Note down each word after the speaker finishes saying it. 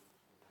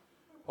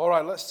All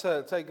right, let's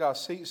take our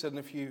seats, and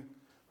if you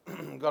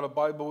got a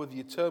Bible with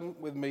you, turn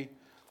with me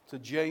to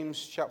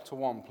James chapter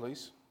 1,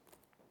 please.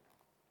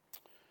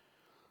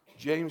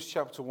 James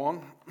chapter 1.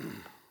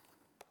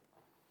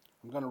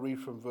 I'm going to read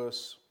from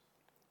verse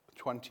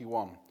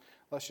 21.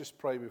 Let's just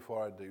pray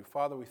before I do.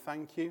 Father, we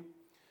thank you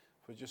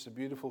for just a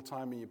beautiful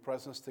time in your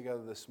presence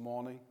together this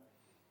morning.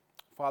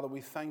 Father,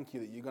 we thank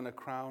you that you're going to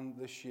crown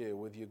this year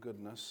with your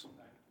goodness,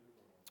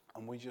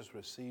 and we just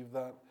receive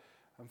that.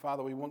 And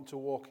Father, we want to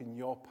walk in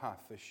your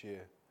path this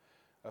year,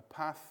 a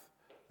path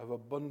of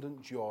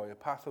abundant joy, a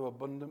path of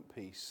abundant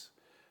peace,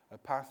 a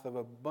path of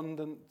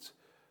abundant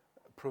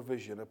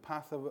provision, a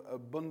path of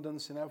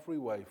abundance in every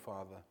way,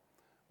 Father.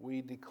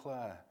 We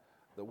declare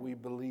that we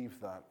believe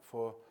that.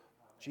 For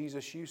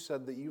Jesus, you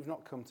said that you've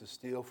not come to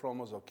steal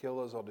from us or kill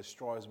us or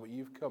destroy us, but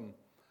you've come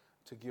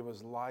to give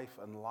us life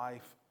and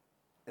life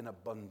in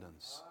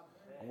abundance.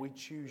 And we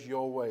choose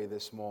your way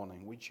this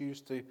morning. We choose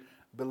to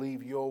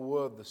believe your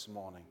word this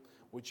morning.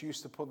 We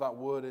choose to put that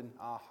word in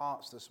our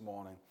hearts this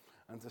morning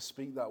and to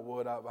speak that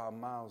word out of our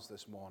mouths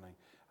this morning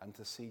and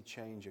to see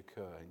change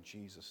occur in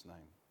Jesus'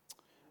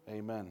 name.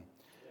 Amen.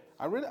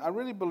 I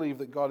really believe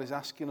that God is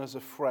asking us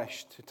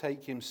afresh to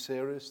take him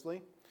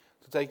seriously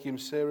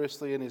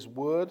in his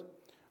word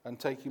and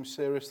take him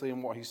seriously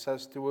in what he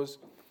says to us.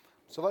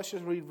 So let's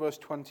just read verse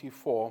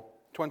 21.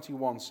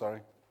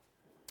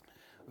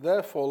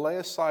 Therefore, lay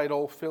aside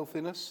all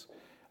filthiness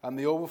and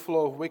the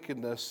overflow of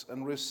wickedness,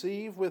 and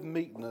receive with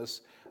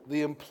meekness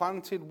the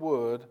implanted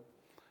word,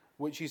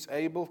 which is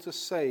able to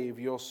save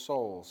your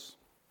souls.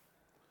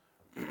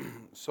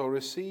 So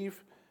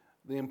receive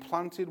the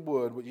implanted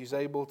word, which is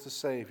able to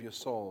save your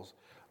souls.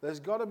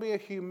 There's got to be a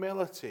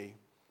humility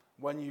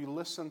when you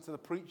listen to the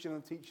preaching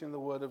and teaching of the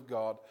word of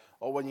God,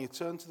 or when you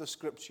turn to the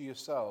scripture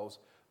yourselves.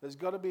 There's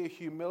got to be a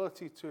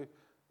humility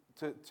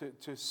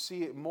to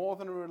see it more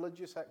than a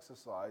religious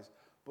exercise,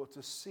 but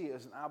to see it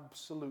as an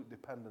absolute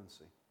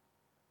dependency.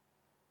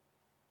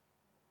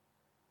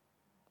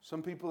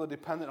 Some people are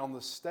dependent on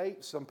the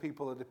state. Some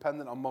people are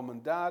dependent on mum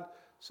and dad.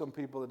 Some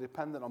people are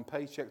dependent on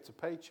paycheck to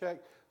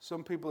paycheck.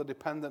 Some people are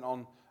dependent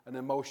on an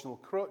emotional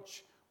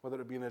crutch, whether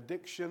it be an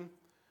addiction.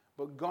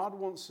 But God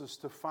wants us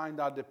to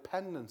find our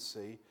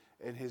dependency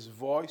in his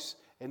voice,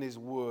 in his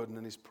word, and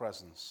in his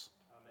presence.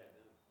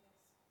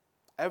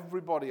 Amen.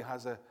 Everybody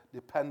has a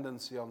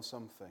dependency on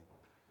something.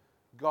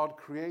 God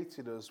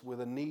created us with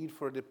a need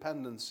for a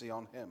dependency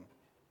on him.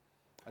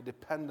 A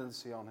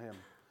dependency on him.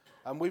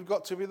 And we've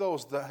got to be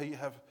those that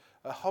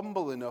are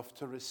humble enough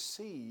to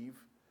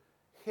receive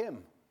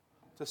him.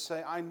 To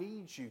say, I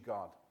need you,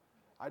 God.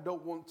 I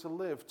don't want to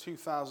live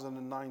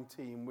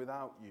 2019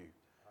 without you.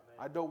 Amen.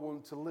 I don't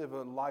want to live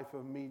a life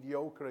of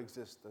mediocre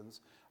existence.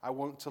 I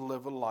want to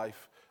live a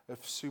life of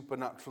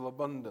supernatural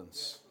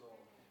abundance.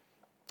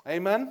 Yes,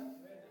 Amen? Amen?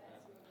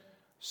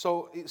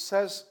 So it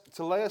says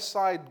to lay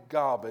aside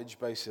garbage,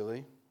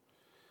 basically.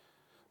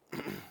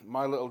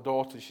 My little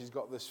daughter, she's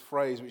got this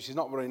phrase, which is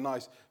not very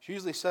nice. She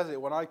usually says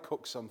it when I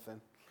cook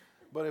something.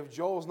 But if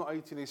Joel's not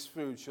eating his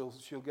food, she'll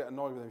get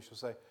annoyed with him. She'll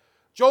say,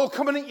 Joel,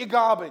 come and eat your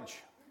garbage.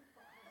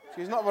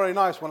 She's not very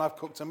nice when I've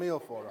cooked a meal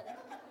for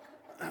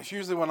her. It's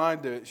usually when I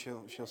do it,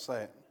 she'll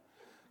say it.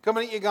 Come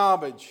and eat your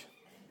garbage.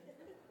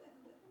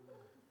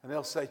 And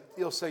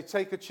he'll say,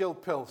 take a chill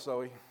pill,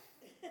 Zoe.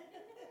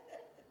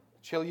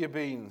 Chill your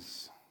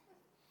beans.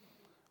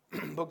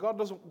 But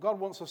God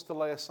wants us to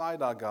lay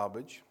aside our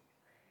garbage.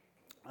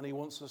 And he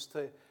wants us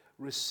to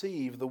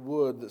receive the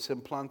word that's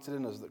implanted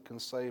in us that can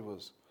save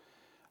us.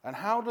 And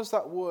how does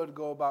that word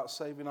go about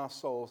saving our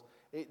souls?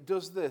 It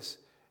does this.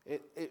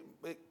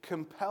 It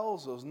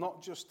compels us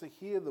not just to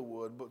hear the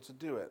word, but to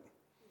do it.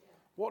 Yeah.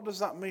 What does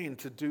that mean,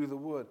 to do the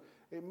word?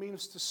 It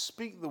means to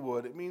speak the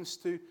word. It means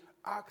to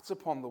act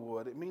upon the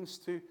word. It means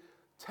to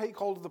take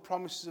hold of the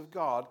promises of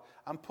God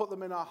and put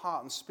them in our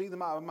heart and speak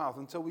them out of our mouth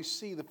until we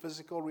see the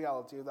physical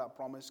reality of that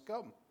promise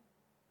come.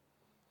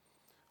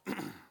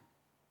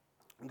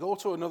 Go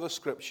to another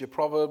scripture,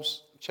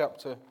 Proverbs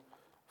chapter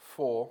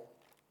 4.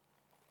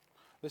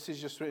 This is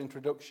just an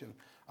introduction.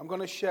 I'm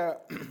going to share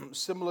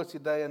similar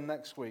today and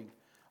next week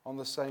on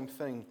the same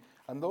thing.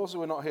 And those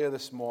who are not here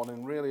this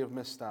morning really have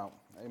missed out.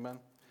 Amen?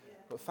 Yeah.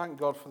 But thank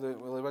God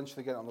we'll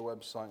eventually get it on the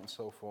website and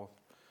so forth.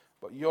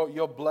 But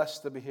you're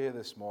blessed to be here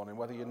this morning,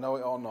 whether you know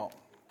it or not.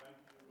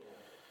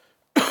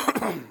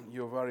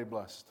 You're very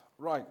blessed.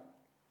 Right.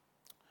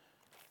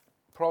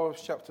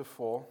 Proverbs chapter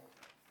 4.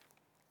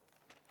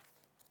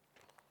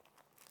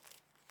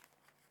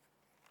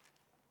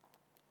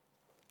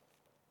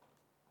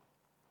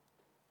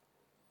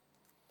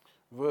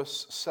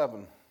 Verse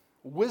 7.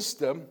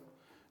 Wisdom.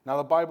 Now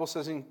the Bible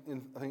says in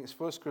I think it's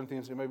 1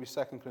 Corinthians or maybe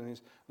 2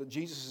 Corinthians that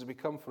Jesus has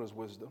become for us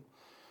wisdom.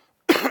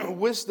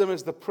 Wisdom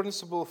is the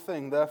principal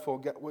thing, therefore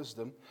get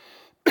wisdom.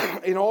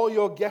 In all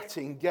you're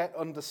getting, get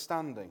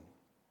understanding.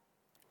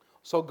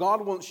 So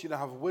God wants you to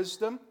have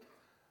wisdom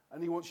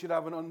and he wants you to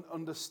have an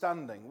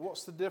understanding.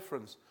 What's the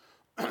difference?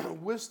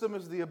 Wisdom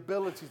is the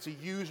ability to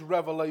use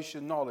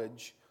revelation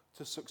knowledge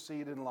to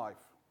succeed in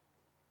life.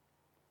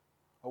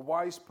 A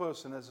wise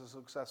person is a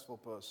successful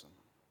person.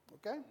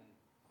 Okay?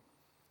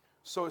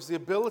 So it's the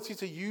ability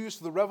to use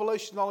the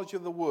revelation knowledge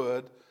of the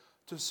word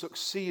to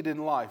succeed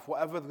in life,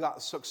 whatever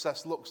that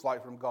success looks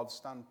like from God's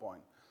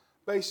standpoint.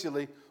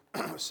 Basically,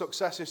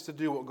 success is to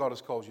do what God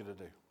has called you to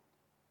do.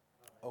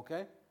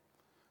 Okay?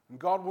 And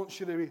God wants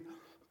you to be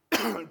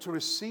to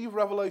receive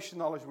revelation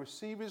knowledge,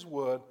 receive his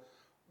word,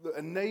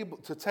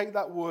 to take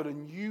that word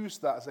and use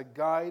that as a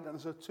guide and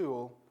as a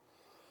tool,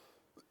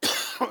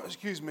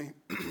 excuse me,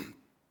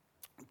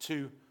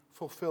 to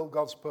fulfill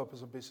God's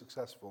purpose and be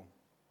successful.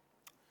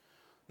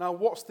 Now,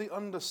 what's the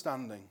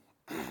understanding?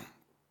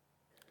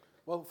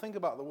 Well, think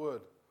about the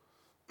word.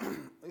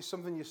 It's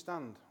something you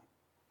stand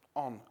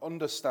on.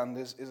 Understand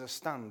is a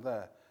stand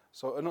there.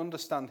 So an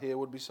understand here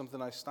would be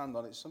something I stand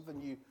on. It's something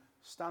you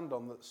stand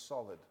on that's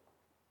solid.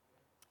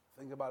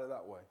 Think about it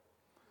that way.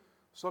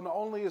 So not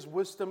only is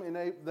wisdom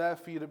there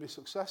for you to be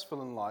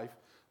successful in life,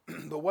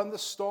 but when the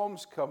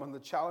storms come and the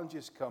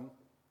challenges come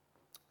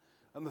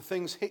and the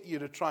things hit you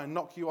to try and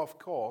knock you off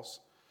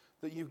course,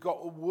 that you've got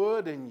a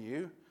word in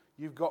you,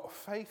 you've got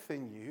faith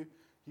in you,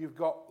 you've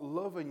got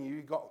love in you,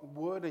 you've got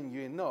word in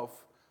you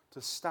enough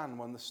to stand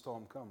when the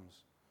storm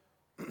comes.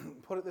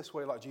 Put it this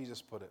way, like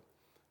Jesus put it.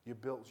 You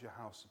built your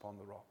house upon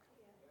the rock.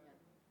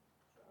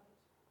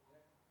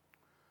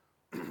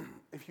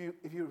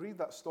 If you read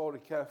that story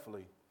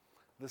carefully,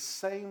 the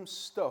same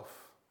stuff,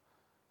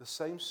 the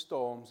same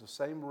storms, the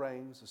same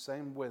rains, the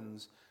same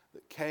winds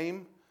that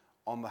came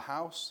on the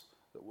house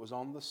that was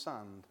on the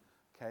sand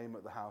came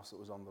at the house that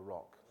was on the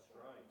rock.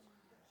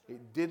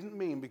 It didn't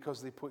mean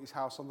because they put his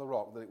house on the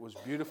rock that it was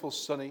beautiful,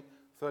 sunny,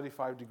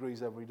 35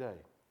 degrees every day.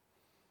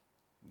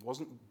 It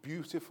wasn't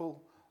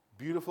beautiful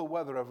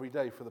weather every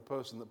day for the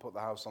person that put the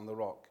house on the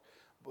rock.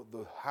 But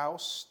the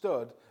house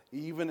stood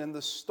even in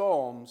the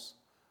storms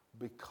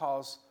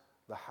because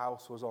the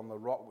house was on the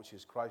rock, which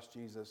is Christ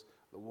Jesus,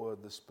 the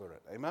Word, the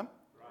Spirit. Amen?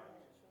 Right.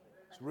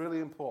 It's really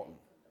important.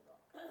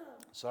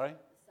 Sorry? The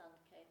sand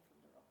came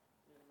from the rock.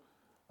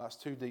 That's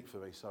too deep for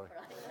me, sorry.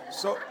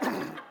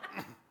 Right.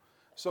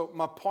 So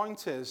my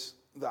point is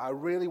that I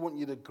really want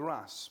you to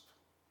grasp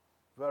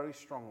very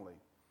strongly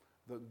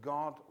that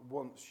God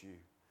wants you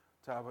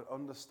to have an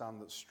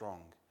understand that's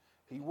strong.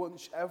 He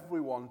wants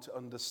everyone to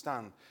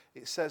understand.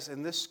 It says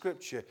in this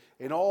scripture,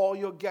 in all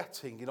you're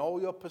getting, in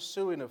all your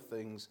pursuing of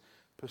things,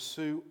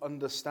 pursue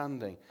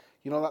understanding.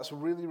 You know, that's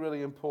really,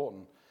 really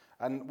important.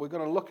 And we're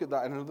going to look at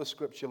that in another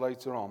scripture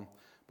later on.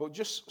 But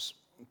just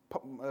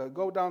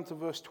go down to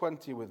verse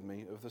 20 with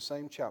me of the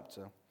same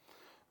chapter.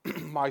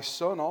 My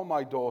son or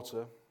my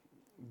daughter,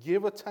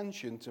 give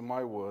attention to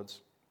my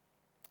words.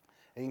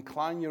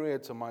 Incline your ear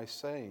to my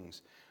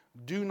sayings.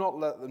 Do not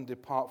let them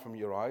depart from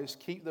your eyes.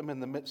 Keep them in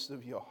the midst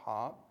of your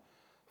heart.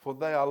 For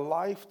they are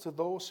life to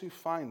those who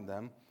find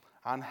them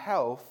and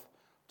health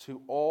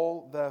to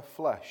all their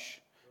flesh.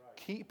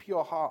 Keep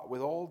your heart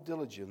with all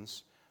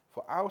diligence,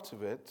 for out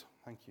of it,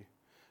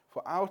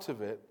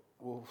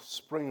 will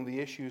spring the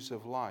issues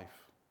of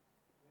life.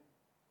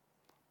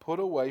 Put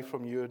away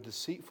from you a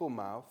deceitful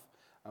mouth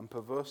and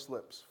perverse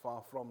lips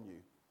far from you.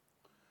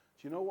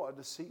 Do you know what a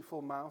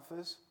deceitful mouth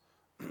is?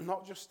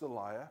 Not just a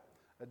liar.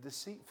 A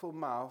deceitful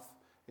mouth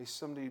is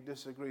somebody who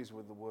disagrees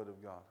with the word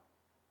of God,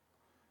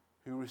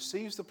 who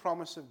receives the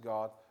promise of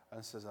God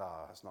and says,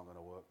 that's not going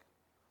to work.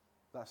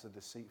 That's a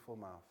deceitful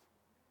mouth.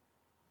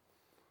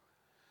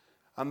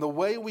 And the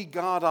way we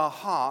guard our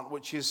heart,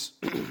 which is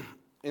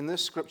in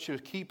this scripture,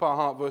 keep our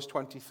heart, verse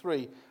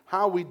 23,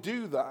 how we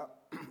do that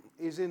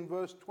is in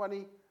verse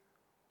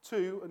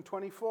 22 and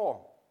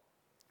 24.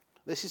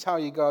 This is how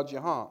you guard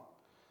your heart.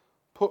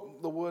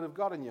 Put the word of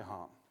God in your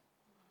heart.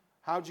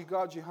 How do you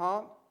guard your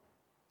heart?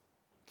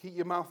 Keep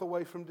your mouth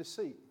away from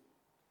deceit.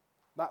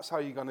 That's how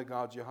you're going to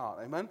guard your heart.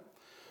 Amen?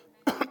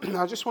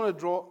 I just want to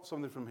draw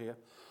something from here.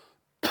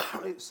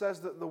 It says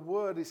that the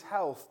word is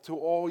health to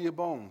all your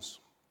bones.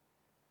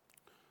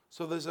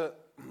 So there's a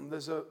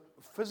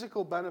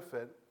physical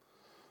benefit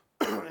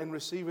in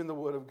receiving the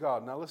word of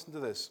God. Now listen to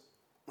this.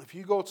 If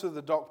you go to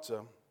the doctor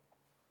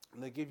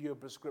and they give you a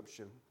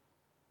prescription,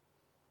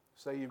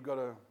 say you've got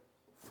a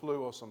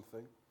flu or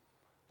something,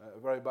 a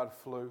very bad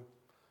flu,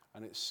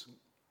 and it's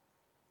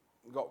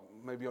got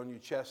maybe on your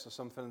chest or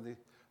something, and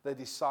they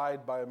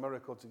decide by a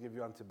miracle to give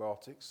you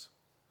antibiotics.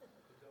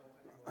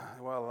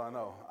 Well, I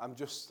know. I'm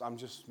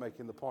just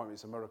making the point.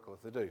 It's a miracle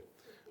if they do.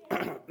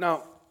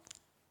 Now,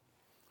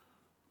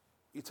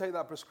 you take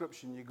that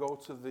prescription, you go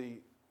to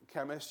the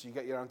chemist, you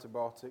get your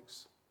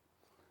antibiotics,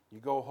 you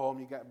go home,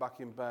 you get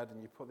back in bed,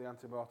 and you put the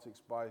antibiotics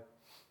by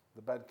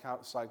the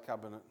bedside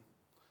cabinet,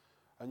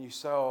 and you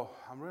say,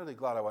 I'm really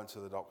glad I went to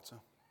the doctor.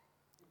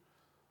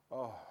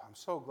 I'm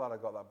so glad I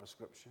got that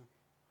prescription.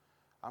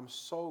 I'm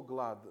so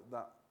glad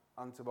that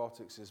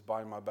antibiotics is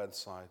by my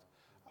bedside.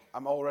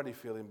 I'm already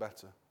feeling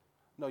better.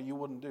 No, you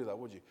wouldn't do that,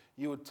 would you?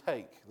 You would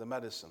take the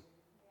medicine.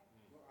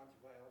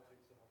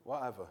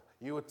 Whatever.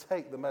 You would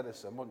take the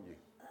medicine, wouldn't you?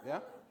 Yeah?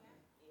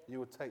 You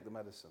would take the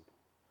medicine.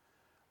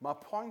 My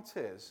point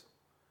is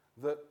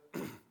that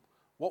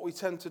what we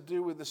tend to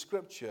do with the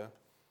scripture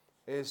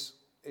is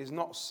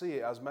not see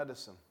it as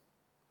medicine.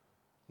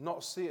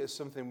 Not see it as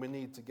something we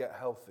need to get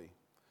healthy.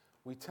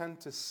 we tend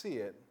to see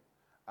it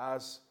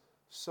as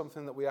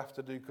something that we have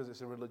to do because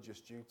it's a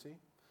religious duty,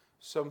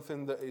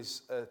 something that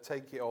is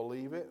take it or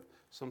leave it.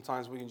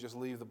 Sometimes we can just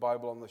leave the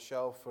Bible on the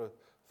shelf for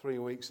 3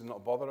 weeks and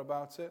not bother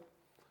about it.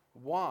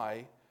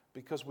 Why?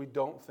 Because we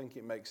don't think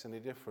it makes any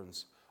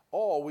difference.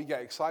 Or we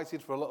get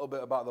excited for a little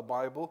bit about the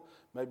Bible,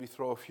 maybe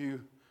throw a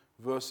few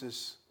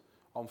verses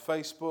on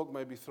Facebook,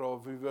 maybe throw a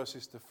few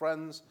verses to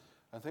friends,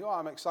 and think, oh,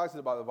 I'm excited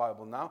about the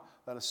Bible now.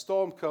 Then a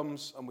storm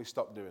comes and we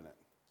stop doing it.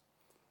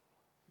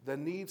 There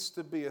needs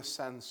to be a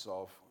sense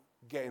of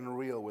getting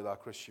real with our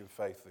Christian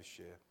faith this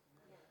year,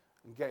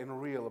 and getting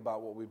real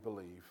about what we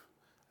believe,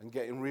 and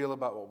getting real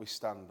about what we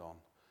stand on,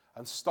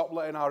 and stop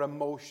letting our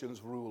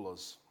emotions rule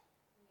us.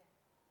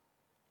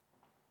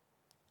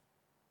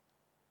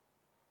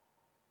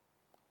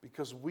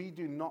 Because we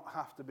do not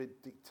have to be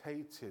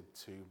dictated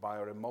to by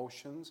our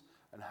emotions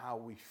and how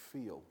we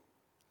feel.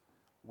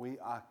 We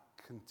are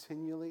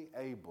continually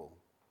able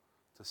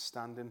to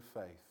stand in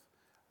faith,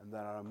 and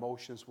then our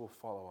emotions will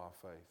follow our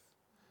faith.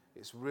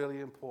 It's really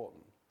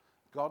important.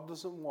 God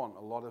doesn't want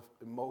a lot of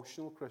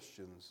emotional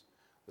Christians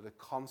that are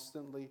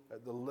constantly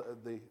at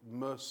the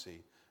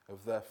mercy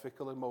of their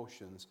fickle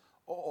emotions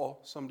or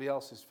somebody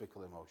else's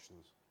fickle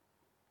emotions.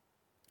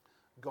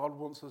 God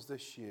wants us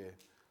this year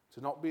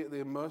to not be at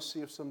the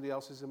mercy of somebody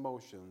else's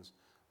emotions,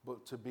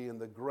 but to be in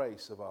the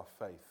grace of our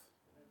faith.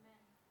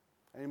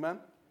 Amen?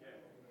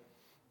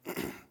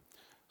 Yeah.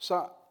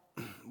 So,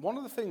 one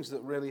of the things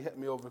that really hit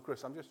me over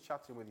Christmas, I'm just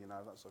chatting with you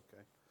now, that's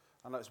okay.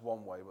 I know it's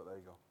one way, but there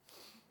you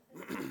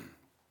go.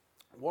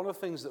 One of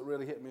the things that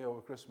really hit me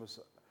over Christmas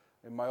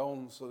in my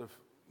own sort of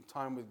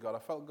time with God, I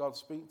felt God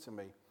speak to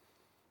me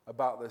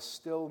about there's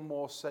still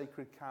more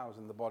sacred cows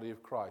in the body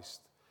of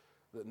Christ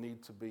that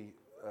need to be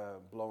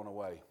blown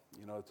away.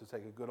 You know, to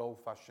take a good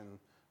old-fashioned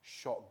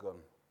shotgun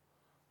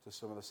to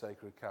some of the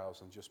sacred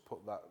cows and just put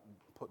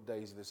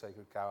Daisy the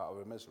sacred cow out of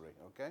her misery,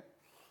 okay?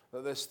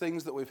 That there's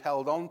things that we've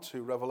held on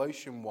to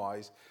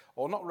revelation-wise,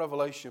 or not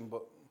revelation,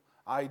 but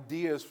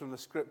ideas from the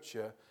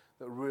Scripture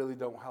that really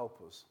don't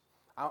help us.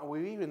 And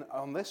we've even,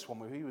 on this one,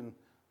 we've even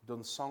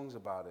done songs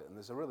about it, and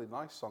there's a really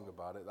nice song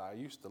about it that I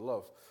used to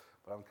love,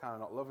 but I'm kind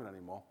of not loving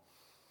anymore.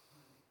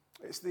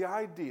 It's the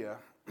idea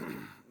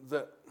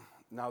that,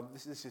 now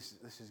this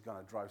is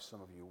going to drive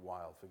some of you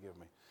wild, forgive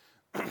me.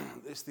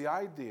 It's the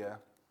idea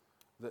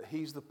that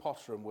he's the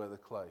potter and we're the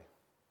clay.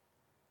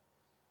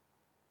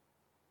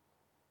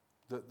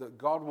 That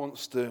God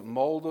wants to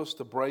mold us,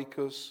 to break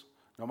us.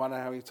 No matter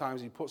how many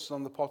times he puts us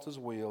on the potter's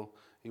wheel,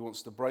 he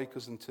wants to break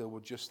us until we're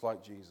just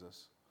like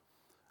Jesus.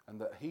 And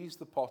that he's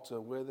the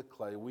potter, we're the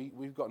clay.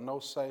 We've got no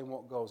say in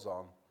what goes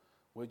on.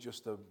 We're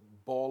just a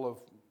ball of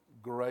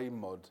grey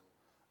mud,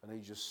 and he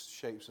just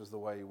shapes us the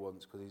way he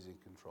wants because he's in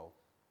control.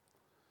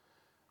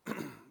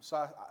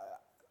 So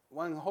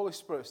when the Holy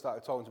Spirit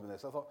started talking to me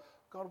this, I thought,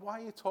 God, why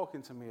are you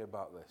talking to me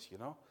about this, you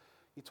know?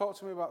 You talk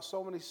to me about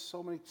so many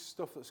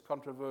stuff that's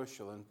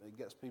controversial and it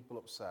gets people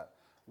upset.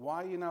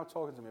 Why are you now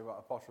talking to me about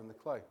the potter and the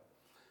clay?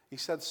 He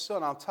said,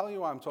 son, I'll tell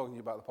you why I'm talking to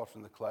you about the potter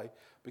and the clay,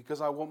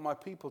 because I want my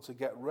people to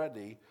get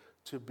ready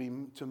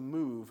to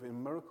move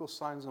in miracle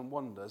signs and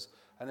wonders,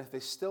 and if they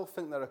still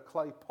think they're a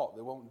clay pot,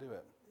 they won't do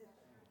it.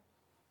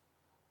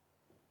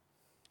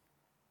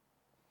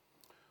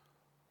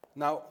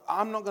 Now,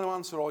 I'm not going to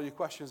answer all your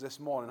questions this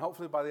morning.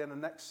 Hopefully by the end of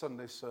next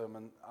Sunday's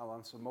sermon, I'll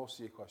answer most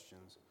of your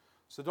questions.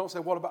 So don't say,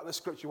 what about the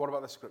scripture, what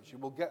about the scripture?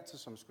 We'll get to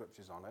some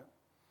scriptures on it.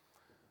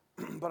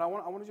 But I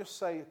want to just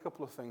say a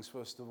couple of things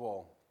first of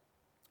all.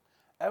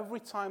 Every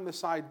time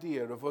this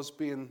idea of us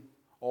being,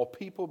 or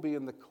people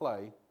being the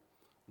clay,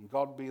 and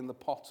God being the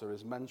potter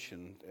is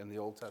mentioned in the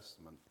Old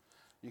Testament,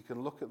 you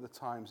can look at the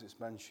times it's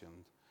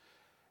mentioned.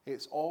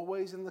 It's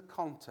always in the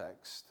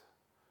context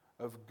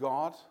of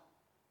God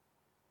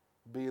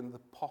being the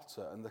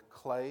potter and the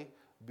clay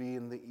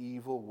being the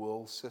evil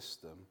world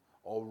system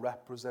or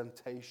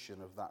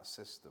representation of that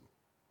system.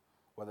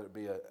 Whether it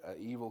be an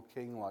evil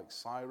king like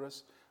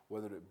Cyrus,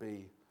 whether it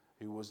be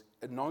who was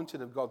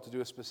anointed of God to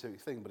do a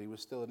specific thing, but he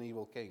was still an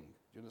evil king.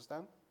 Do you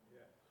understand? Yeah.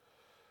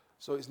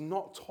 So it's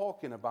not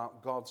talking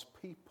about God's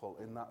people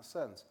in that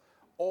sense.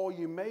 Or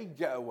you may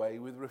get away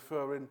with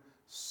referring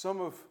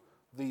some of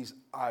these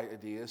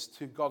ideas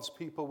to God's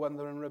people when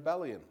they're in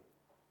rebellion.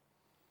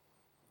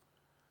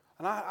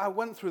 And I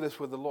went through this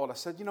with the Lord. I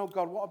said, you know,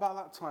 God, what about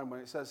that time when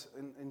it says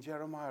in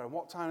Jeremiah, and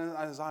what time in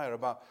Isaiah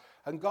about?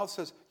 And God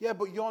says, yeah,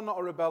 but you're not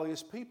a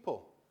rebellious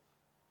people.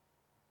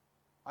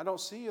 I don't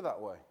see you that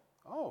way.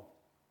 Oh.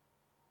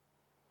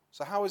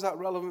 So how is that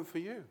relevant for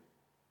you?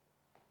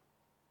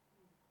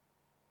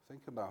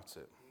 Think about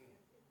it.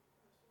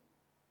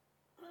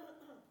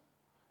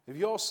 If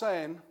you're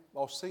saying,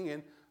 or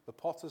singing, the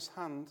potter's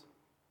hand,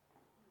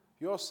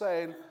 you're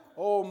saying,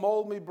 oh,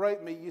 mold me,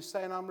 break me, you're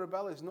saying I'm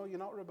rebellious. No, you're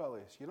not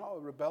rebellious. You're not a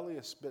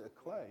rebellious bit of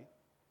clay.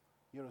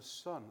 You're a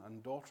son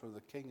and daughter of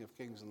the King of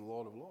Kings and the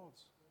Lord of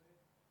Lords.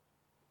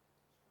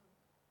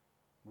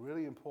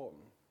 Really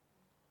important.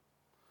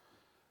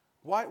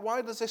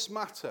 Why does this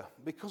matter?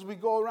 Because we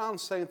go around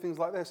saying things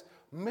like this,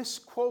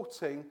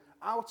 misquoting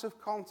out of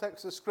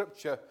context of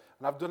Scripture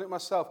And I've done it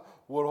myself.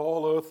 We're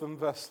all earthen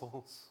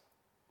vessels.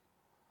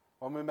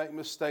 When we make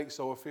mistakes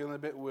or we're feeling a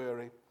bit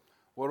weary,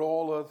 we're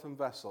all earthen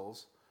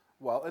vessels.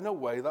 Well, in a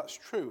way, that's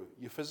true.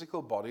 Your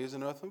physical body is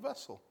an earthen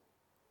vessel.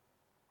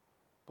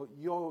 But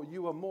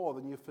you are more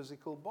than your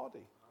physical body.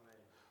 Amen.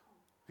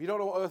 If you don't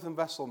know what earthen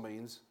vessel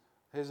means,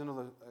 here's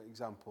another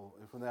example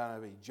from the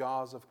NIV.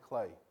 Jars of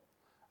clay.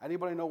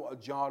 Anybody know what a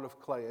jar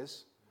of clay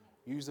is?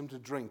 Use them to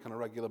drink on a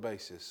regular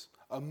basis.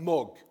 A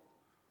mug.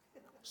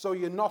 So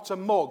you're not a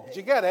mug. Did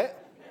you get it?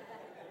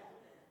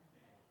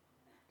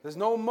 There's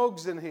no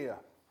mugs in here.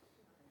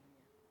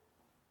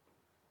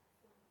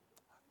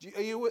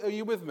 Are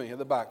you with me at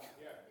the back?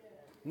 Yeah.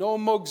 No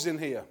mugs in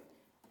here.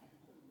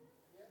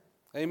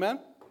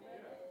 Amen?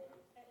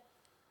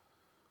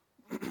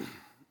 Yeah.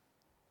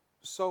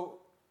 So,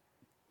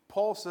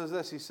 Paul says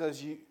this. He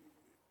says,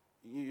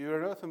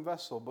 you're an earthen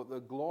vessel, but the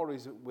glory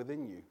is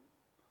within you.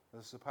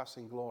 The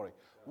surpassing glory.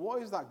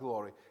 What is that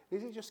glory?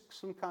 Is it just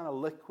some kind of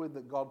liquid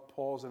that God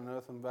pours in an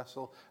earthen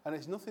vessel? And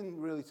it's nothing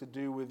really to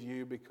do with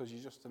you because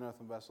you're just an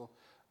earthen vessel.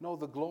 No,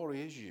 the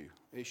glory is you.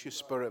 It's your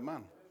spirit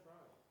man.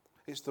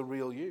 It's the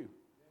real you.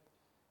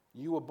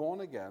 You were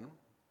born again,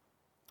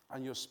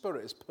 and your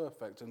spirit is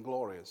perfect and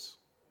glorious.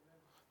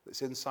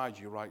 It's inside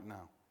you right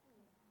now.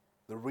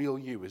 The real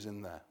you is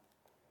in there.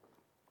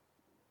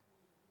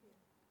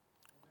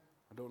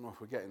 I don't know if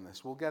we're getting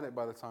this. We'll get it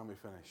by the time we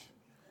finish.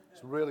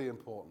 It's really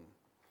important.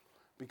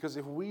 Because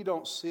if we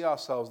don't see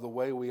ourselves the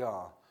way we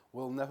are,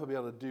 we'll never be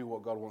able to do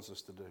what God wants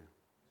us to do.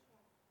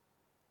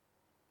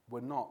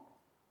 We're not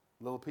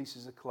little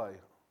pieces of clay.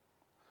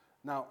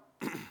 Now,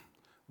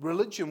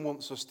 religion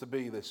wants us to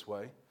be this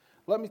way.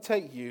 Let me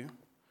take you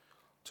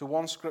to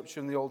one scripture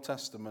in the Old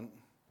Testament.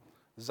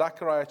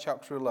 Zechariah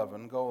chapter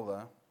 11. Go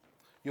there.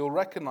 You'll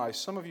recognize,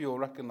 some of you will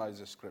recognize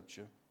this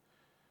scripture.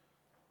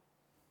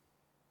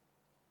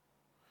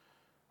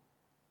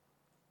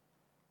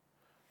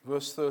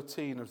 Verse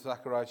 13 of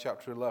Zechariah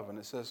chapter 11.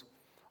 It says,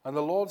 "And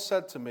the Lord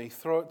said to me,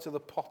 throw it to the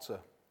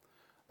potter.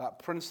 That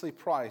princely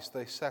price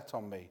they set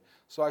on me.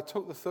 So I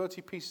took the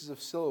 30 pieces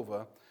of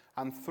silver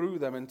and threw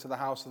them into the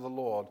house of the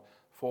Lord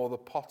for the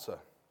potter."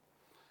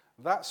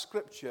 That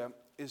scripture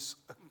is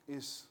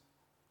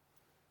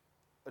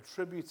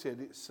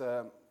attributed,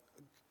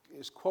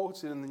 it's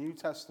quoted in the New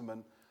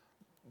Testament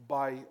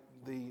by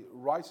the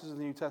writers of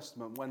the New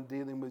Testament when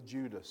dealing with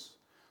Judas.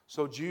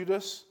 So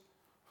Judas,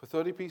 for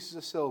 30 pieces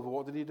of silver,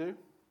 what did he do?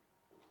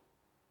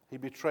 He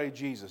betrayed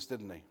Jesus,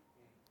 didn't he?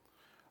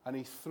 And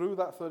he threw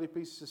that 30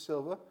 pieces of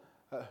silver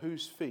at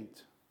whose feet?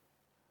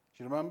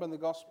 Do you remember in the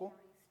gospel?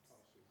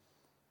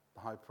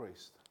 The high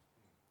priest.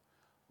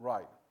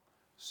 Right.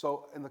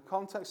 So in the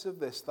context of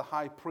this, the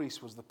high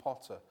priest was the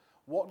potter.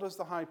 What does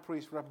the high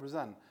priest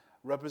represent?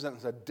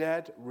 Represents a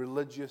dead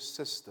religious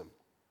system.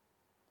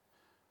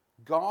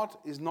 God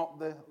is not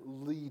the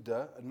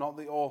leader and not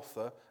the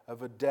author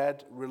of a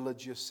dead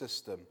religious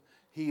system.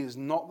 He is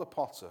not the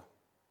potter.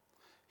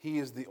 He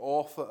is the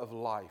author of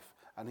life,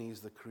 and he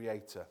is the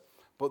creator.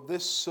 But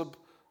this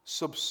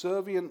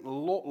subservient,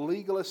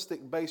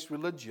 legalistic-based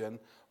religion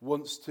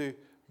wants to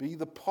be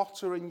the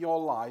potter in your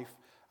life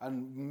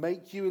and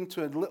make you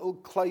into a little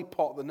clay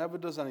pot that never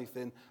does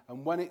anything.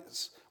 And when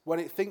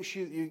it thinks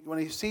when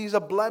he sees a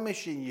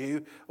blemish in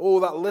you, oh,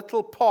 that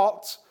little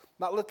pot,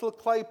 that little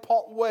clay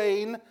pot,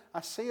 Wayne,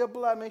 I see a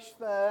blemish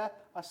there,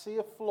 I see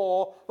a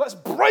flaw. Let's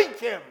break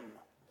him.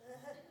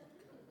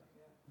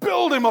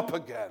 Build him up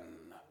again.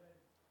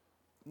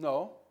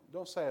 No,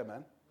 don't say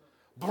amen.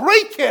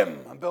 Break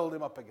him and build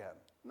him up again.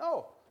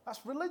 No,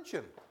 that's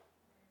religion.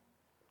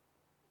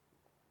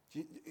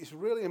 It's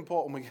really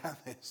important we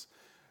get this.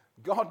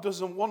 God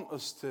doesn't want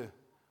us to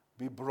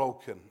be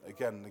broken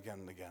again and again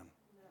and again.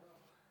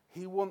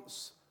 He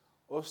wants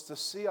us to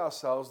see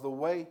ourselves the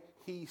way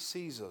he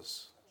sees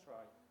us. That's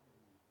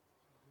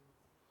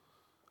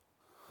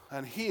right.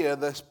 And here,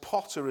 this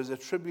potter is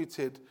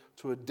attributed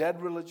to a dead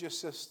religious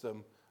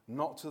system,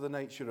 not to the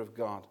nature of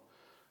God.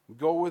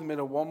 Go with me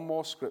to one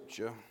more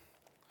scripture.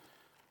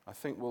 I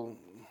think we'll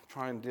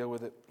try and deal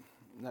with it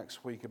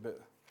next week a bit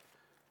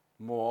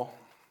more.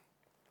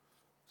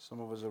 Some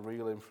of us are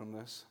reeling from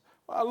this.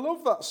 I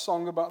love that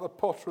song about the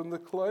potter and the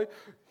clay.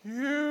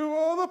 You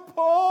are the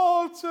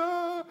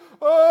potter,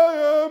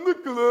 I am the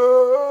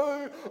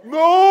clay.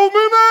 Mold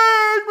me,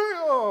 make me.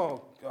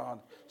 Oh, God.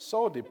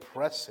 So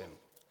depressing.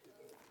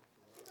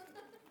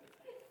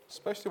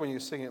 Especially when you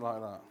sing it like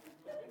that.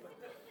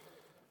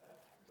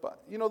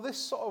 But, this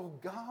sort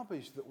of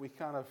garbage that we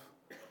kind of...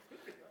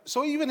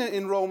 So even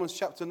in Romans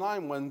chapter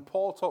 9, when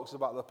Paul talks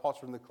about the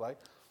potter and the clay,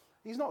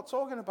 he's not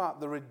talking about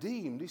the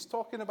redeemed. He's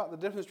talking about the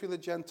difference between the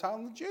Gentile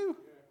and the Jew.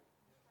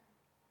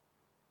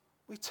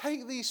 We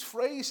take these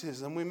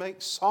phrases and we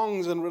make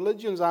songs and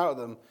religions out of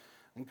them.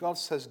 And God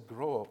says,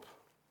 grow up.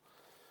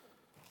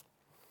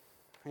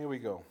 Here we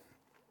go.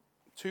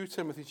 2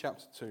 Timothy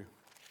chapter 2.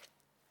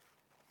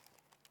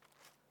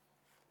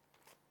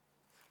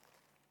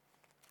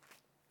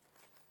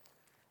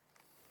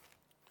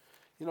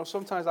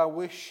 Sometimes I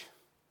wish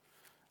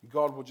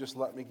God would just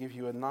let me give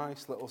you a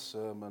nice little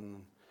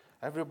sermon.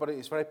 Everybody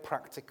is very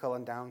practical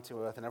and down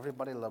to earth, and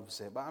everybody loves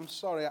it. But I'm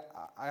sorry,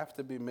 I have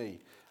to be me,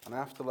 and I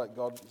have to let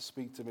God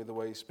speak to me the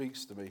way he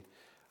speaks to me.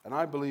 And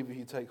I believe if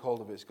you take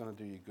hold of it, it's going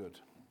to do you good.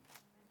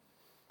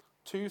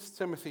 2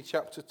 Timothy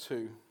chapter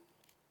 2.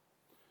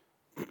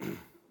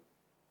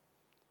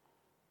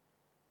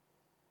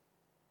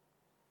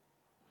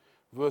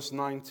 Verse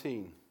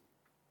 19.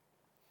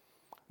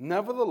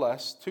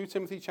 Nevertheless, 2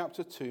 Timothy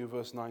chapter 2,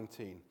 verse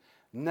 19.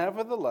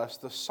 Nevertheless,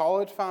 the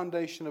solid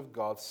foundation of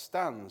God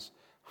stands,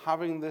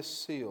 having this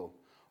seal.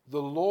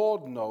 The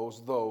Lord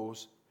knows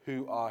those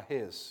who are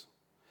his.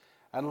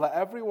 And let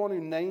everyone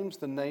who names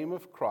the name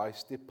of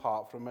Christ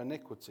depart from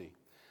iniquity.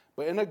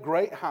 But in a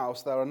great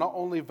house there are not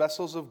only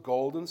vessels of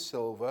gold and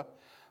silver,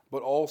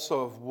 but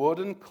also of wood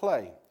and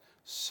clay,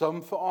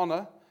 some for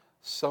honor,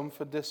 some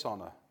for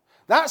dishonor.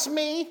 That's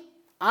me.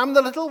 I'm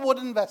the little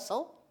wooden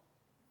vessel.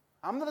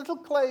 I'm the little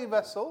clay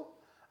vessel.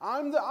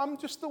 I'm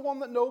just the one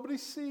that nobody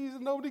sees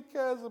and nobody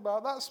cares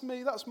about. That's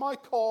me. That's my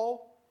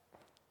call.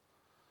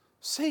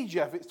 See,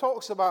 Geoff, it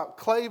talks about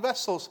clay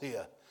vessels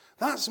here.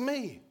 That's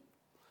me.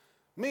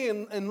 Me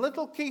in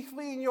little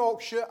Keighley in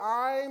Yorkshire,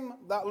 I'm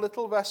that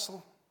little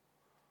vessel.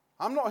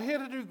 I'm not here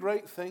to do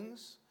great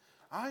things.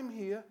 I'm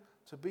here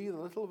to be the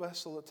little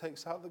vessel that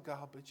takes out the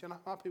garbage, and I'm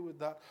happy with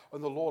that,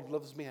 and the Lord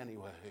loves me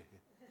anyway.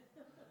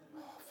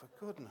 Oh, for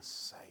goodness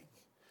sake.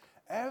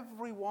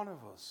 Every one of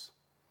us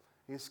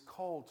is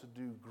called to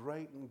do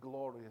great and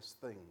glorious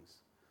things.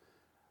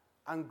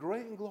 And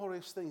great and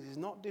glorious things is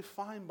not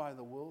defined by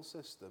the world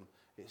system,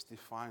 it's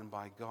defined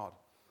by God.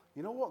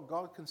 You know what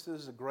God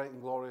considers a great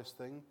and glorious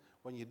thing?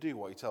 When you do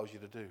what he tells you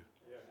to do.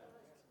 Yeah.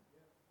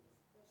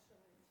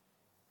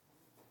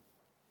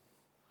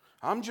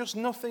 I'm just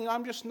nothing,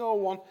 I'm just no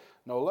one.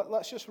 No,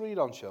 let's just read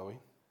on, shall we?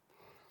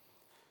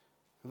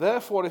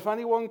 Therefore, if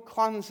anyone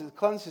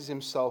cleanses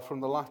himself from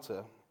the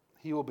latter,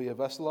 he will be a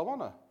vessel of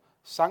honor,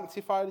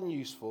 sanctified and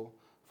useful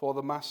for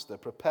the master,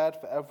 prepared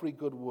for every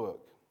good work.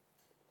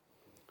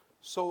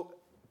 So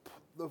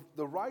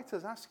the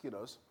writer's asking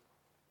us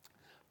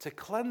to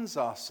cleanse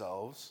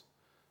ourselves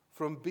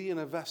from being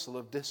a vessel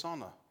of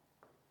dishonor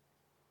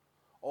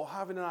or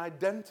having an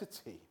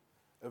identity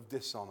of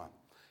dishonor.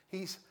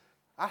 He's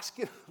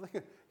asking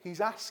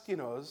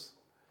us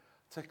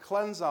to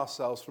cleanse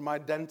ourselves from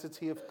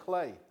identity of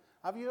clay.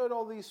 Have you heard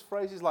all these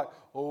phrases like,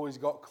 oh, he's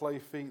got clay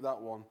feet,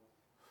 that one.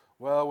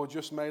 Well, we're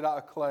just made out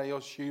of clay,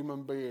 us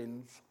human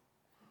beings.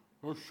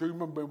 Us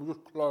human beings, we're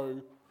just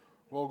clay.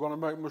 We're going to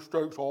make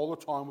mistakes all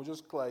the time, we're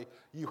just clay.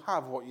 You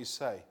have what you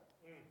say.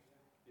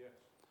 Yes.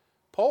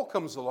 Paul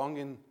comes along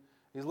in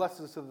his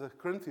letters to the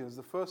Corinthians,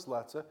 the first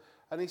letter,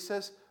 and he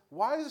says,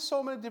 why is there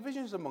so many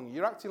divisions among you?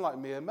 You're acting like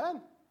mere men.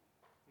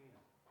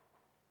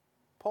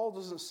 Paul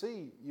doesn't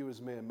see you as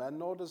mere men,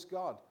 nor does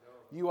God.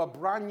 No. You are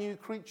brand new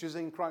creatures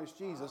in Christ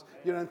Jesus.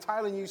 Amen. You're an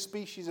entirely new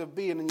species of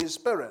being in your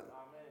spirit.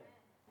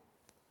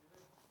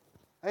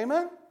 Amen?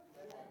 Amen?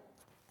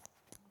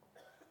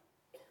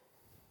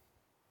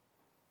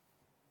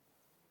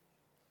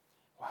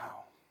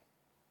 Wow.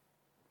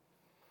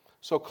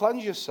 So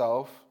cleanse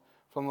yourself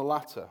from the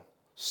latter.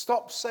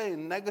 Stop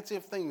saying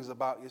negative things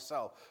about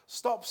yourself.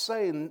 Stop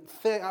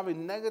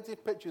having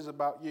negative pictures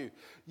about you.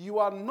 You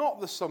are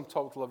not the sum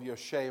total of your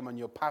shame and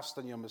your past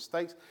and your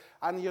mistakes,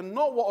 and you're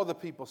not what other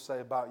people say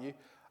about you.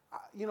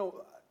 You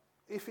know,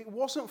 if it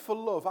wasn't for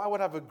love, I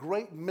would have a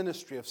great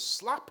ministry of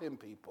slapping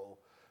people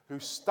who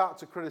start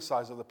to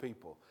criticize other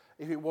people.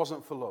 If it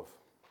wasn't for love,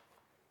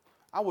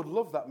 I would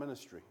love that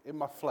ministry in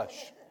my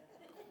flesh.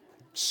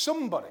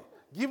 Somebody,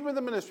 give me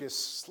the ministry of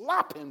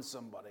slapping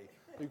somebody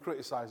who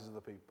criticizes other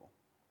people.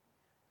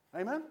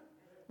 Amen?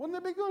 Wouldn't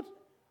it be good?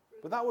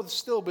 But that would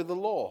still be the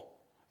law.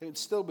 It would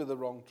still be the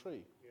wrong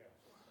tree. Yeah.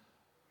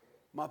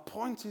 My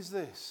point is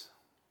this.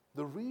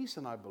 The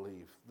reason I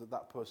believe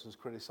that person's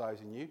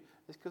criticizing you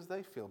is because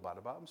they feel bad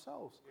about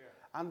themselves. Yeah.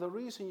 And the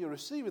reason you're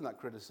receiving that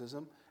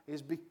criticism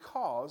is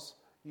because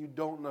you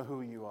don't know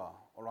who you are,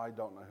 or I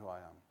don't know who I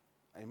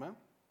am. Amen?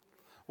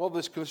 Well,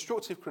 there's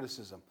constructive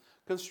criticism.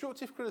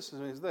 Constructive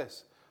criticism is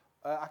this.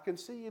 I can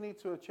see you need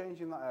to change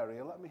in that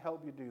area. Let me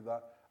help you do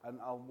that. And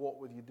I'll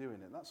walk with you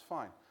doing it. That's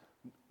fine.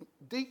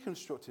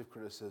 Deconstructive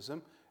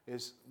criticism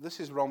is, this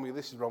is wrong with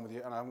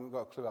you, and I haven't got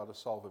a clue how to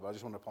solve it, but I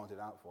just want to point it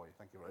out for you.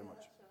 Thank you very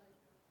much.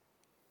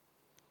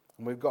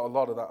 And we've got a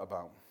lot of that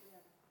about.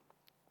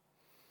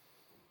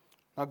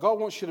 Now, God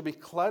wants you to be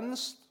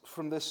cleansed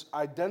from this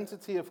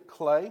identity of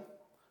clay,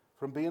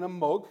 from being a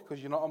mug, because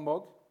you're not a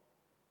mug,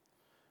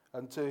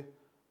 and to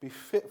be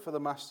fit for the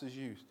master's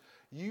use.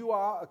 You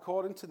are,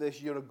 according to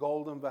this, you're a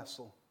golden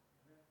vessel.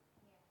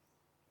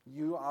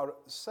 You are,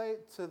 say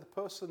it to the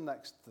person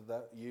next to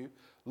you,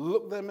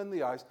 look them in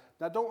the eyes.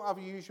 Now, don't have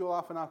a usual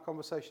half-an-hour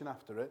conversation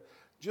after it.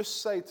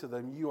 Just say to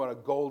them, you are a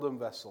golden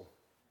vessel.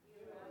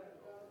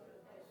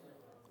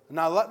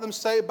 Now, let them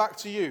say it back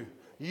to you.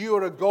 You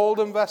are a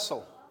golden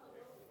vessel.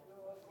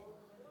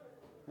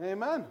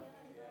 Amen.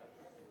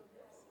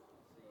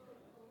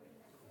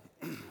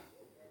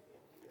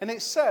 And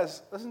it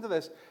says, listen to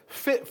this,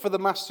 fit for the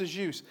master's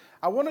use.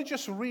 I want to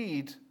just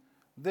read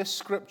this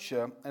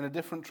scripture in a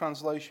different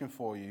translation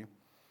for you.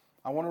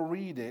 I want to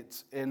read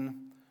it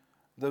in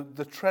the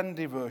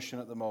trendy version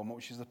at the moment,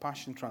 which is the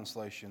Passion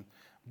Translation.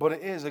 But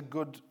it is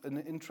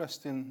an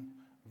interesting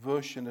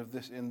version of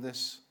this in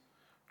this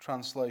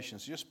translation.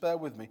 So just bear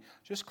with me.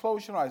 Just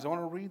close your eyes. I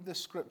want to read this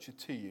scripture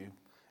to you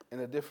in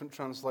a different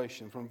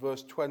translation from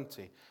verse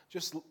 20.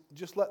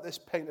 Just let this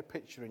paint a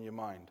picture in your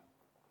mind.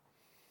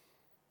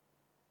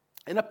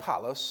 In a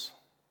palace,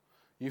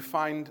 you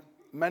find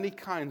many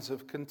kinds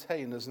of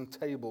containers and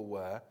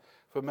tableware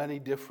for many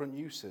different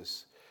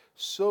uses.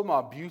 Some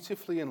are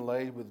beautifully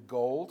inlaid with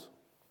gold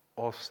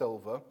or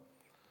silver,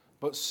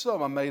 but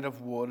some are made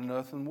of wood and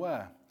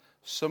earthenware.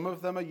 Some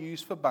of them are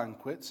used for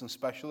banquets and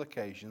special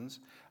occasions,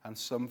 and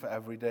some for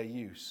everyday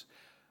use.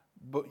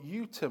 But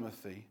you,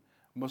 Timothy,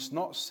 must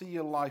not see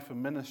your life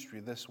and ministry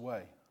this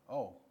way.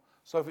 Oh,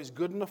 so if it's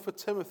good enough for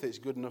Timothy, it's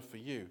good enough for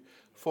you.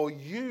 For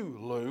you,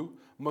 Lou,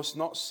 must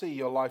not see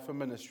your life and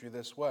ministry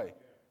this way.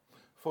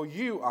 For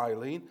you,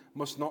 Eileen,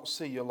 must not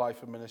see your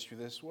life and ministry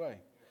this way.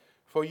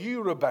 For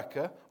you,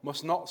 Rebecca,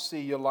 must not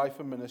see your life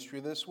and ministry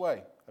this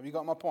way. Have you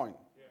got my point?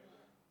 Yeah.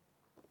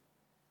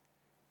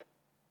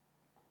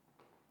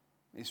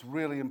 It's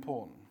really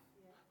important.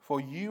 Yeah.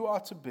 For you are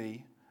to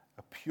be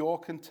a pure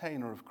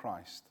container of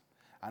Christ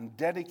and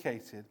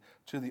dedicated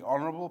to the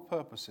honorable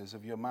purposes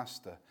of your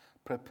master,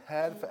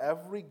 prepared for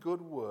every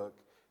good work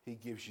he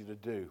gives you to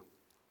do.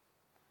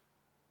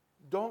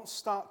 Don't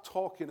start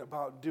talking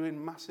about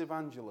doing mass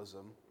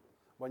evangelism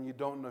when you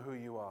don't know who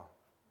you are,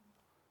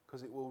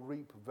 because it will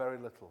reap very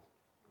little.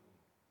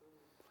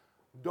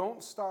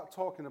 Don't start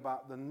talking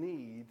about the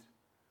need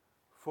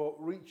for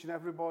reaching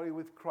everybody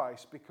with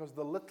Christ, because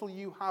the little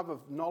you have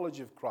of knowledge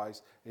of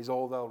Christ is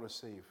all they'll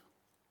receive.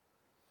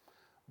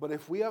 But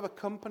if we have a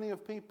company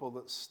of people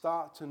that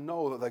start to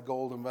know that they're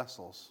golden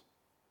vessels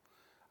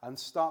and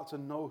start to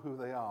know who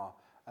they are,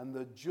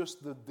 and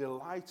just the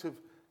delight of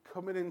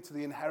coming into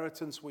the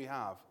inheritance we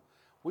have,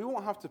 we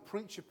won't have to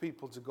preach to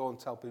people to go and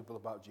tell people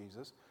about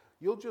Jesus.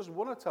 You'll just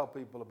want to tell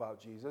people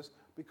about Jesus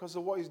because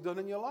of what he's done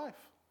in your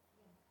life.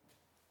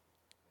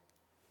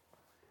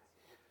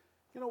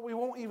 You know, we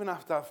won't even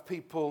have to have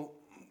people,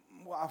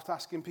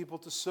 asking people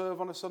to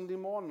serve on a Sunday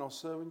morning or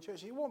serve in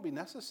church. It won't be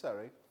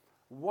necessary.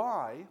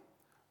 Why?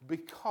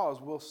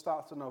 Because we'll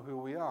start to know who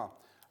we are.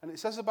 And it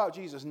says about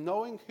Jesus,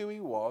 knowing who he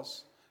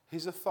was,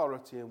 his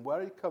authority and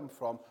where he'd come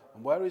from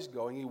and where he's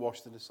going, he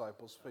washed the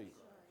disciples' feet.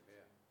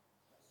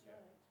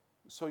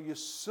 So your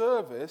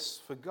service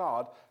for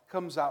God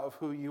comes out of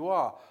who you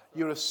are.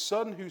 You're a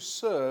son who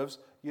serves,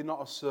 you're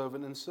not a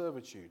servant in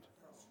servitude.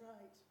 That's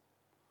right.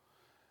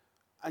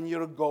 And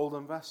you're a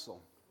golden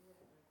vessel.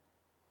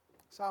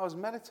 So I was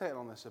meditating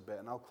on this a bit,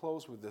 and I'll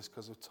close with this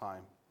because of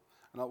time.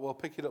 And we'll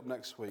pick it up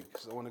next week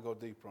because I want to go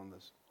deeper on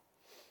this.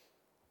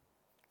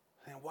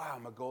 Thinking, wow,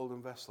 I'm a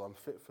golden vessel. I'm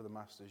fit for the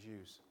master's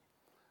use.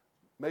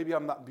 Maybe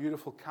I'm that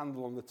beautiful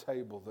candle on the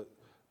table that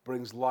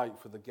brings light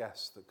for the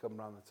guests that come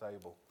around the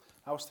table.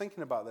 I was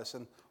thinking about this,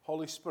 and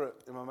Holy Spirit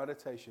in my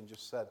meditation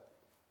just said,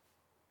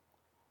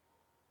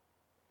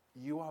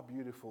 you are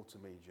beautiful to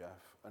me,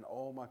 Geoff, and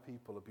all my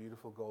people are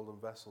beautiful golden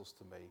vessels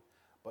to me.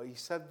 But he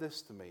said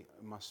this to me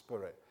in my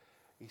spirit.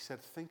 He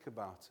said, think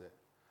about it.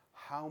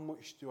 How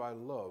much do I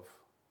love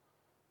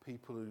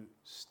people who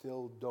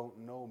still don't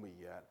know me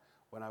yet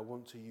when I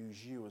want to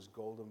use you as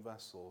golden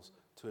vessels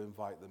to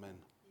invite them in?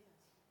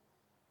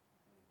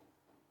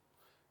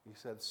 He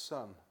said,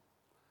 son,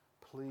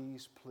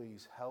 please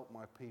help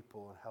my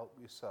people and help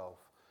yourself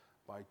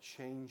by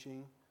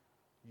changing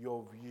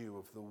your view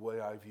of the way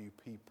I view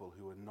people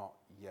who are not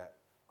yet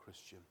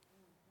Christian.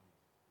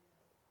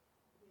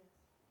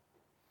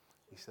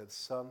 He said,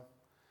 son,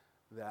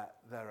 that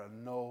there are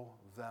no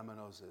them and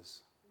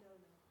us's.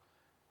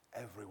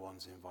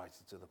 Everyone's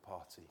invited to the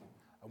party.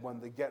 And when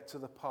they get to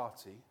the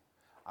party,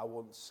 I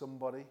want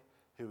somebody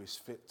who is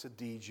fit to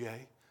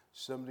DJ,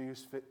 somebody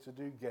who's fit to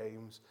do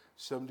games,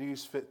 somebody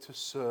who's fit to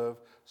serve,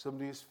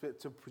 somebody who's fit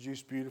to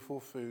produce beautiful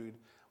food.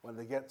 When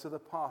they get to the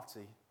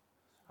party,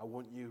 I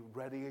want you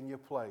ready in your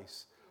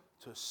place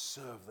to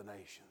serve the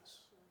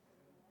nations.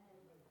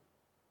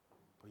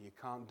 But you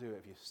can't do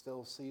it if you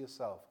still see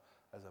yourself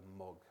as a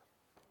mug.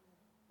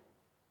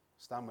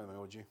 Stand with me,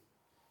 would you?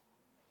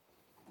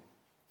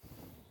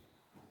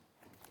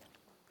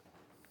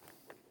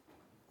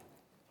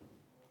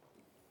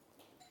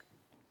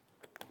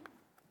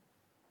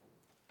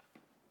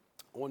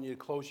 I want you to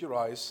close your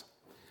eyes,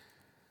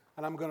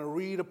 and I'm going to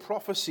read a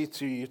prophecy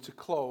to you to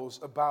close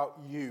about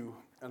you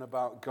and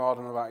about God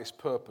and about his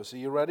purpose. Are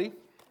you ready?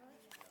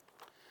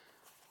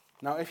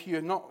 Now, if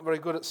you're not very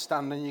good at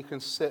standing, you can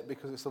sit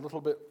because it's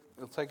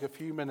it'll take a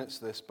few minutes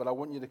this, but I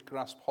want you to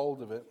grasp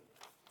hold of it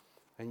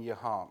in your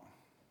heart.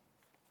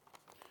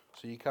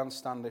 So you can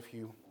stand if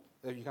you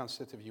can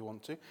sit if you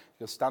want to. You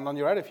can stand on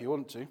your head if you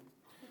want to.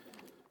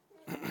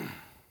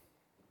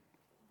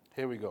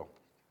 Here we go.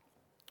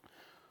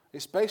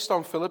 It's based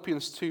on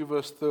Philippians 2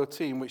 verse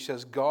 13, which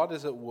says, God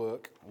is at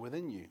work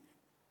within you.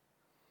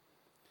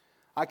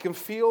 I can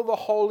feel the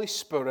Holy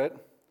Spirit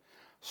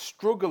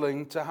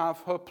struggling to have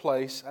her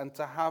place and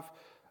to have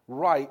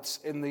rights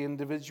in the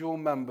individual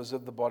members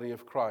of the body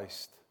of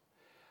Christ.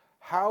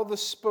 How the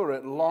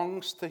Spirit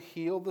longs to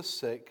heal the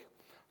sick,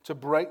 to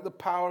break the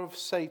power of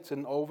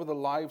Satan over the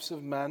lives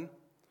of men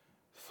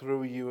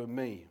through you and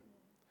me.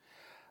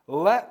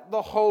 Let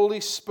the Holy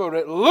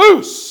Spirit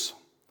loose.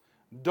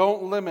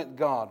 Don't limit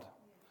God.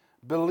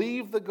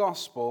 Believe the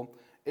gospel.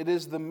 It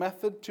is the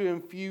method to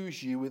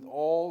infuse you with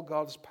all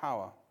God's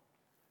power.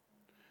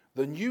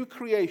 The new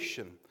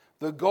creation,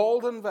 the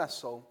golden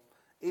vessel,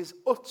 is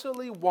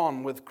utterly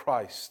one with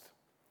Christ.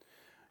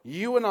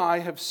 You and I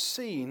have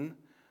seen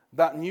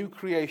that new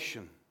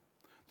creation.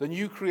 The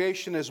new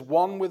creation is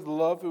one with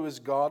love, who is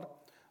God,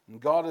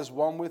 and God is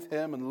one with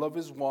him, and love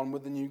is one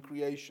with the new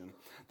creation.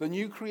 The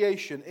new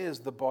creation is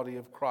the body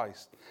of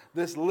Christ.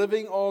 This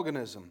living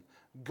organism,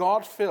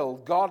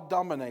 God-filled,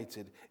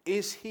 God-dominated,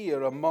 is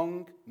here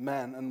among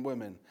men and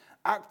women,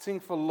 acting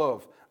for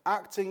love,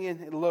 acting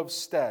in love's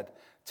stead,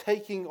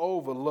 taking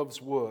over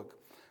love's work.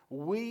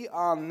 We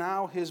are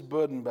now his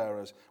burden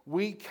bearers.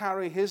 We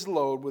carry his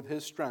load with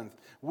his strength.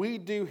 We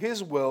do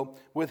his will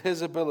with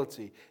his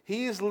ability.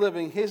 He is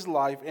living his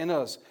life in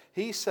us.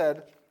 He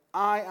said,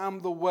 I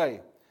am the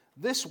way.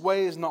 This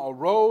way is not a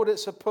road,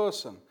 it's a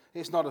person.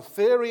 It's not a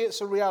theory,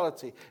 it's a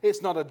reality.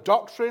 It's not a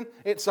doctrine,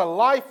 it's a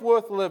life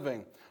worth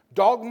living.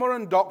 Dogma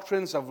and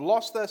doctrines have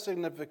lost their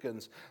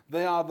significance.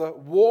 They are the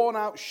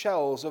worn-out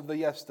shells of the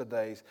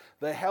yesterdays.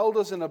 They held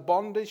us in a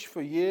bondage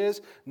for years.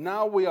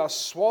 Now we are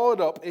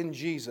swallowed up in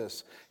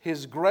Jesus.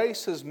 His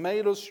grace has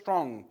made us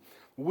strong.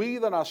 We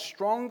that are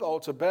strong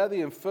ought to bear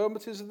the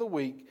infirmities of the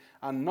weak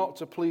and not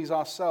to please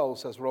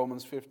ourselves, says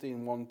Romans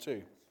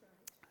 15:1-2.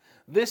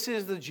 This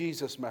is the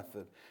Jesus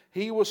method.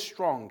 He was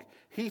strong.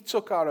 He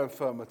took our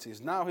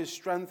infirmities. Now his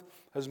strength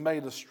has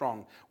made us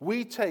strong.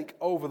 We take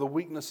over the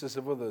weaknesses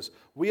of others.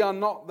 We are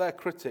not their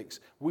critics.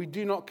 We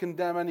do not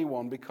condemn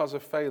anyone because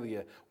of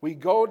failure. We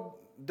go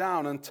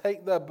down and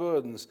take their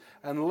burdens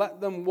and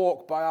let them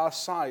walk by our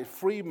side,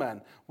 free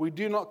men. We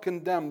do not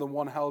condemn the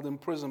one held in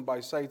prison by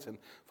Satan,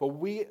 for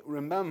we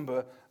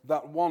remember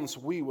that once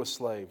we were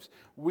slaves.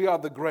 We are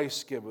the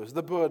grace givers,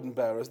 the burden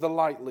bearers, the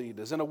light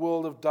leaders in a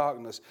world of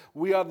darkness.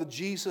 We are the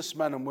Jesus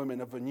men and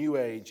women of a new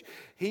age.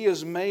 He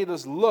has made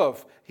us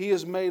love. He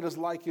has made us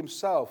like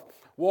himself.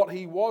 What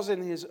he was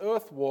in his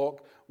earth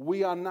walk,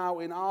 we are now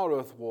in our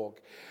earth walk.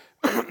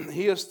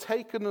 He has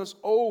taken us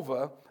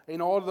over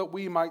in order that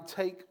we might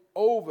take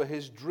over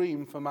his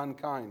dream for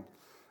mankind.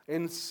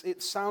 And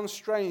it sounds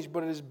strange,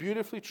 but it is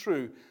beautifully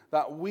true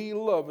that we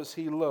love as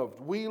he loved.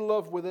 We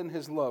love within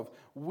his love.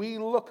 We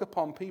look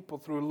upon people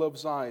through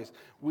love's eyes.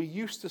 We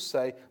used to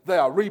say, they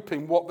are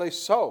reaping what they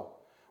sow.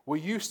 We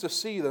used to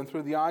see them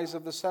through the eyes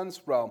of the sense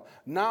realm.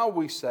 Now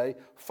we say,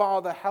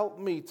 Father, help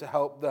me to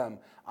help them.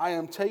 I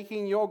am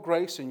taking your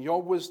grace and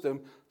your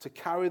wisdom to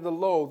carry the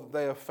load that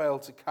they have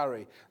failed to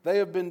carry. They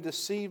have been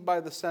deceived by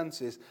the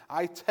senses.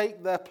 I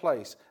take their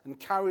place and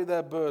carry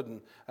their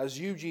burden, as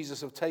you,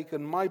 Jesus, have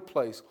taken my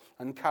place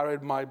and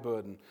carried my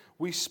burden.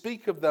 We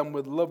speak of them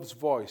with love's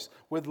voice,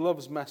 with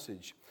love's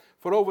message.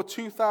 For over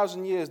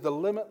 2,000 years, the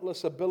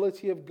limitless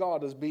ability of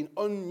God has been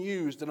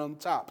unused and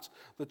untapped.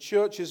 The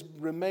church has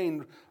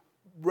remained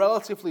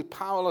relatively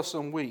powerless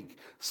and weak.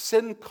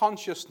 Sin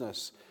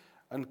consciousness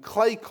and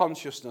clay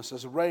consciousness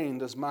has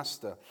reigned as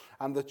master,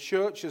 and the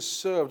church has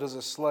served as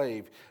a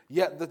slave.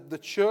 Yet the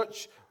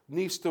church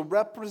needs to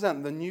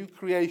represent the new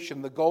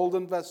creation, the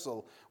golden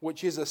vessel,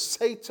 which is a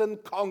Satan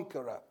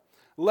conqueror.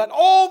 Let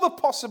all the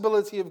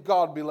possibility of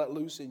God be let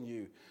loose in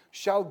you.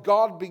 Shall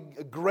God be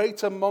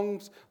great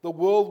amongst the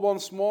world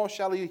once more?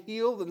 Shall he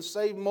heal and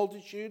save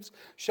multitudes?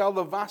 Shall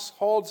the vast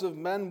hordes of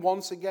men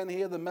once again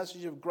hear the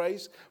message of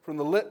grace from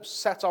the lips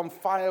set on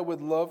fire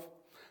with love?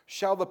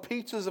 Shall the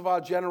Peters of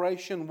our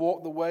generation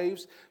walk the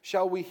waves?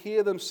 Shall we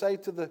hear them say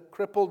to the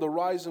crippled,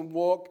 arise and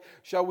walk?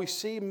 Shall we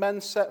see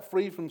men set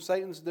free from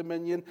Satan's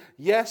dominion?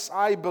 Yes,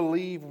 I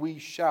believe we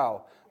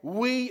shall.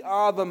 We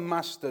are the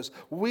masters.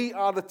 We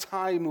are the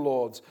time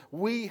lords.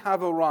 We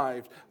have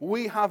arrived.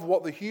 We have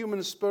what the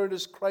human spirit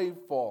has craved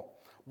for.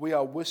 We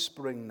are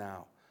whispering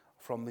now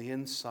from the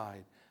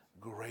inside,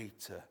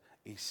 greater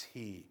is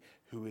he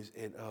who is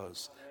in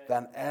us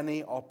than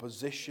any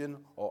opposition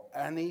or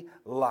any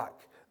lack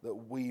that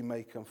we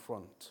may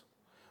confront.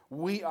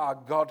 We are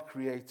God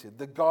created,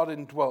 the God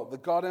indwelt, the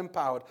God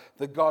empowered,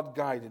 the God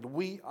guided.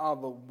 We are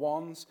the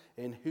ones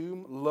in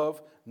whom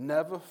love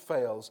never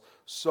fails.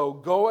 So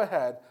go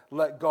ahead,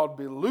 let God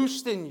be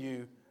loosed in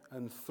you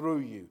and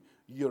through you.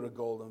 You're a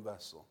golden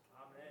vessel.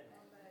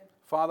 Amen.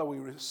 Father, we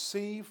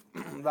receive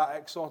that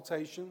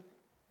exhortation.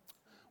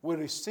 We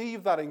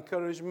receive that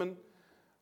encouragement.